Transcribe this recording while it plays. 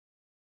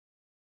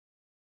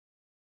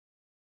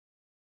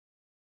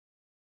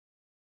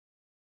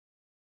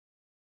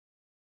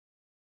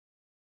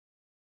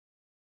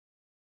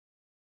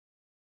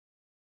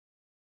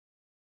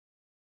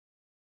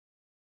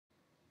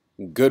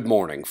Good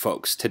morning,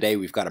 folks. Today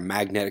we've got a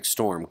magnetic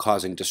storm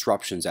causing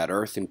disruptions at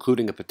Earth,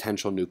 including a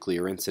potential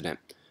nuclear incident.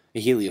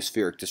 A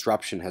heliospheric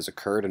disruption has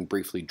occurred and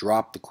briefly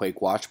dropped the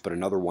quake watch, but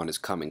another one is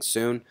coming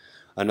soon.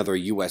 Another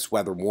U.S.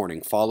 weather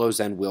warning follows,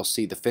 and we'll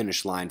see the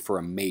finish line for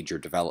a major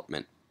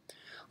development.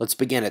 Let's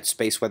begin at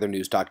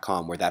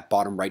spaceweathernews.com, where that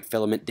bottom right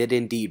filament did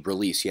indeed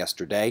release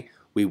yesterday.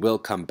 We will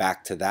come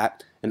back to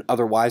that, and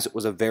otherwise it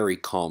was a very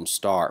calm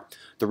star.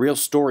 The real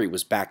story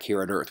was back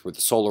here at Earth, where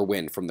the solar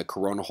wind from the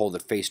corona hole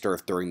that faced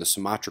Earth during the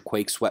Sumatra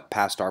quake swept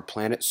past our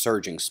planet,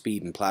 surging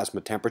speed and plasma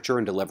temperature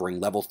and delivering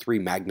level 3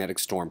 magnetic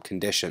storm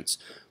conditions.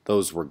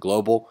 Those were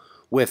global,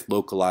 with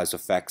localized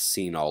effects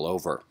seen all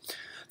over.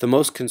 The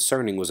most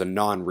concerning was a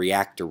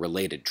non-reactor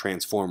related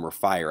transformer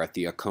fire at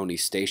the Oconee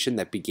station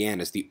that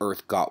began as the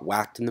Earth got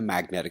whacked and the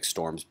magnetic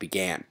storms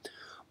began.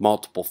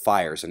 Multiple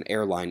fires and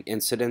airline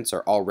incidents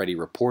are already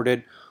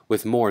reported,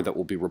 with more that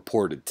will be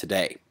reported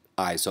today.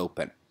 Eyes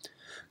open.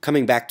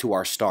 Coming back to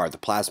our star, the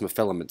plasma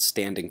filaments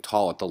standing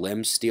tall at the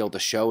limbs steal the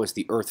show as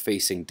the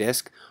Earth-facing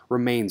disk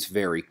remains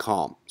very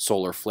calm,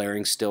 solar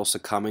flaring still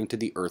succumbing to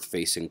the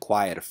Earth-facing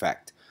quiet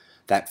effect.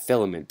 That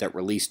filament that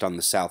released on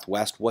the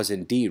southwest was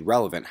indeed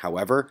relevant,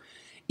 however.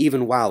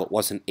 Even while it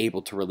wasn't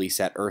able to release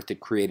at Earth, it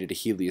created a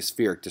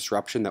heliospheric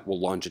disruption that will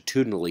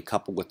longitudinally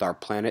couple with our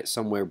planet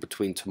somewhere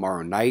between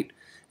tomorrow night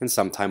and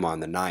sometime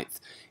on the 9th.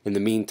 In the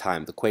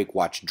meantime, the quake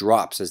watch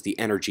drops as the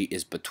energy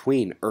is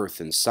between Earth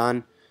and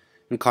Sun,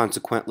 and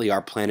consequently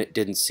our planet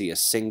didn't see a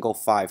single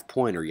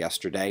 5-pointer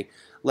yesterday,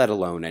 let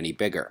alone any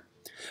bigger.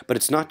 But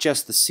it's not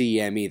just the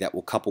CME that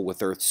will couple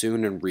with Earth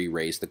soon and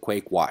re-raise the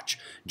quake watch.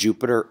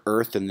 Jupiter,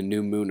 Earth, and the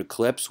new moon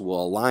eclipse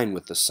will align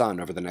with the Sun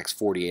over the next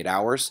 48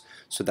 hours,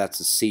 so that's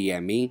the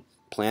CME,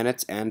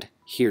 planets, and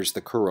here's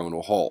the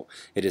coronal hole.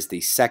 It is the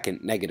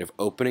second negative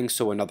opening,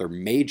 so another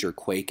major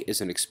quake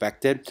isn't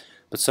expected,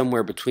 but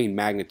somewhere between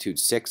magnitude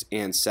 6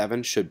 and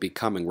 7 should be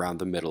coming around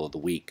the middle of the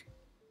week.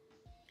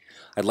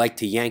 I'd like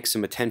to yank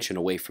some attention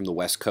away from the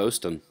West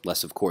Coast,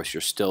 unless of course you're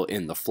still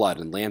in the flood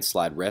and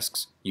landslide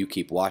risks. You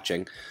keep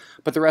watching.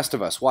 But the rest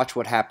of us, watch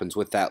what happens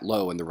with that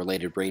low and the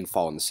related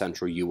rainfall in the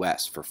central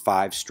U.S. For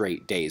 5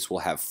 straight days, we'll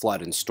have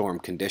flood and storm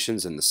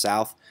conditions in the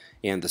south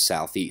and the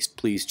southeast.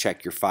 Please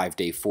check your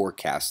 5-day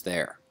forecast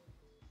there.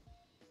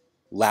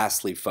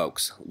 Lastly,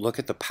 folks, look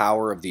at the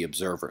power of the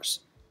observers.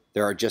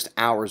 There are just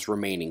hours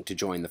remaining to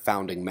join the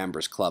founding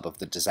members club of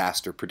the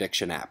Disaster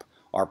Prediction app.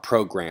 Our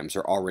programs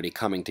are already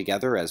coming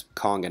together as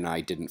Kong and I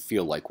didn't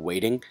feel like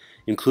waiting,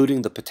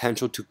 including the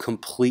potential to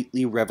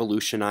completely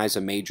revolutionize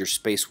a major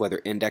space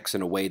weather index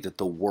in a way that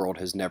the world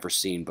has never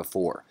seen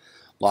before.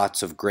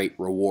 Lots of great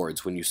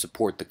rewards when you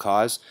support the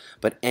cause,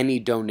 but any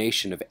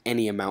donation of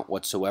any amount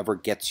whatsoever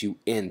gets you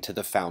into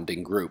the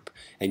founding group,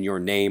 and your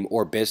name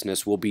or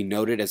business will be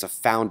noted as a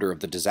founder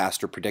of the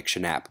Disaster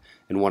Prediction app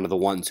and one of the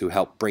ones who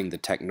helped bring the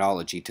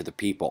technology to the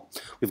people.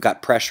 We've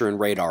got pressure and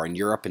radar in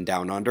Europe and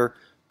down under,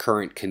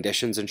 current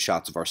conditions, and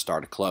shots of our star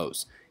to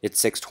close.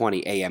 It's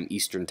 6:20 a.m.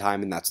 Eastern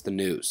Time, and that's the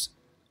news.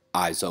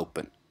 Eyes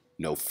open.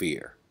 No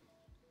fear.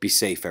 Be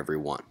safe,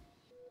 everyone.